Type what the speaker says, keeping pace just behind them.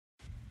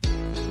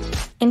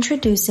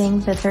Introducing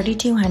the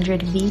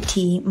 3200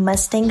 VT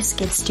Mustang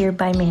skid steer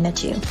by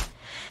Manitou.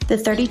 The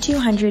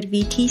 3200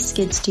 VT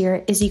skid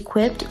steer is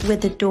equipped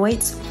with the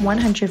Deutz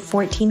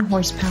 114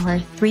 horsepower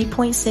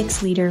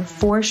 3.6-liter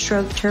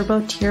 4-stroke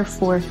turbo Tier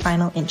 4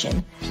 final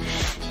engine.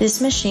 This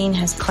machine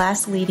has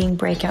class-leading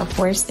breakout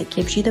force that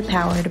gives you the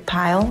power to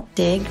pile,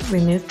 dig,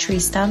 remove tree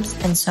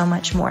stumps, and so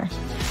much more.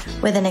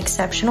 With an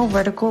exceptional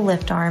vertical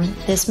lift arm,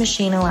 this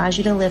machine allows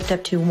you to lift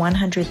up to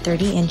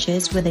 130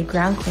 inches with a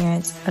ground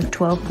clearance of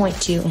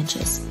 12.2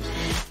 inches.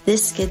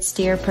 This skid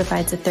steer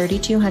provides a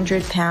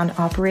 3,200 pound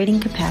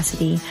operating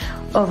capacity,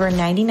 over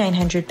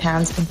 9,900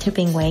 pounds in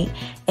tipping weight,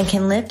 and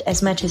can lift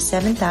as much as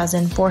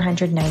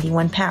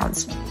 7,491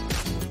 pounds.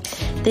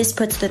 This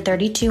puts the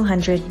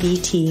 3200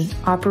 VT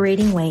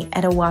operating weight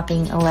at a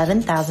whopping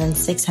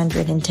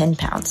 11,610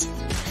 pounds.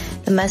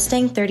 The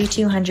Mustang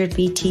 3200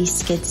 VT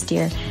skid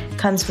steer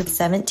comes with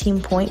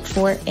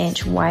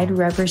 17.4-inch wide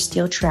rubber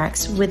steel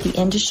tracks with the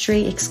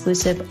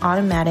industry-exclusive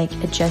automatic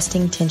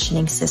adjusting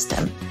tensioning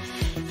system.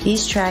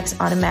 These tracks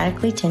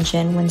automatically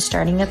tension when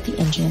starting up the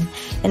engine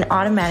and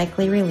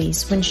automatically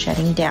release when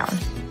shutting down.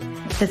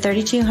 The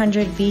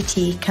 3200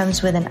 VT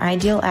comes with an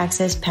ideal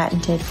access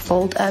patented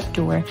fold-up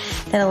door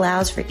that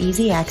allows for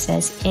easy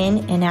access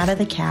in and out of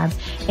the cab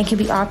and can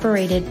be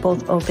operated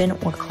both open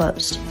or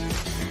closed.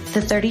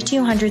 The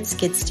 3200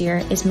 skid steer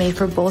is made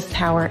for both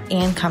power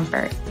and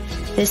comfort.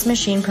 This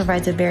machine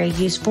provides a very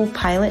useful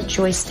pilot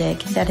joystick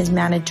that is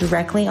mounted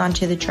directly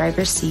onto the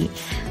driver's seat,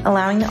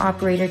 allowing the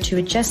operator to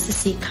adjust the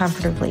seat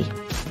comfortably.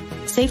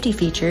 Safety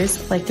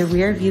features like the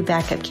rear view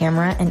backup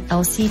camera and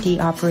LCD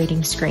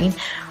operating screen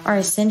are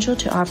essential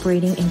to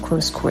operating in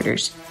close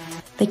quarters.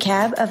 The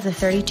cab of the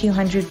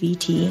 3200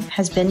 VT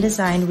has been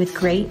designed with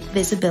great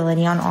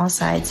visibility on all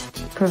sides,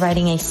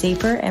 providing a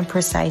safer and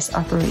precise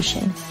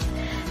operation.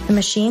 The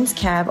machine's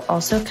cab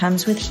also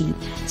comes with heat,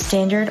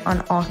 standard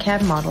on all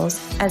cab models,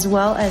 as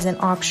well as an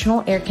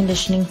optional air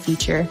conditioning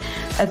feature,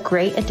 a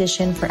great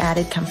addition for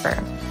added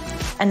comfort.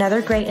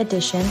 Another great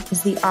addition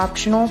is the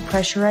optional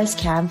pressurized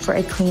cab for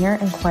a cleaner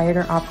and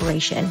quieter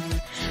operation.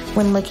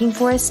 When looking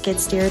for a skid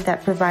steer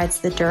that provides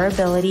the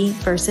durability,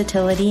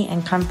 versatility,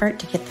 and comfort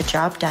to get the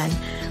job done,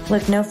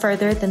 look no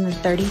further than the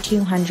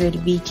 3200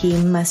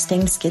 VT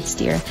Mustang skid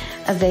steer,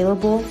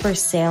 available for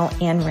sale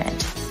and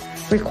rent.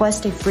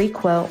 Request a free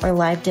quote or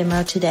live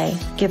demo today.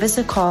 Give us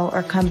a call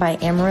or come by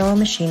Amarillo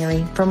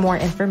Machinery for more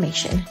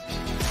information.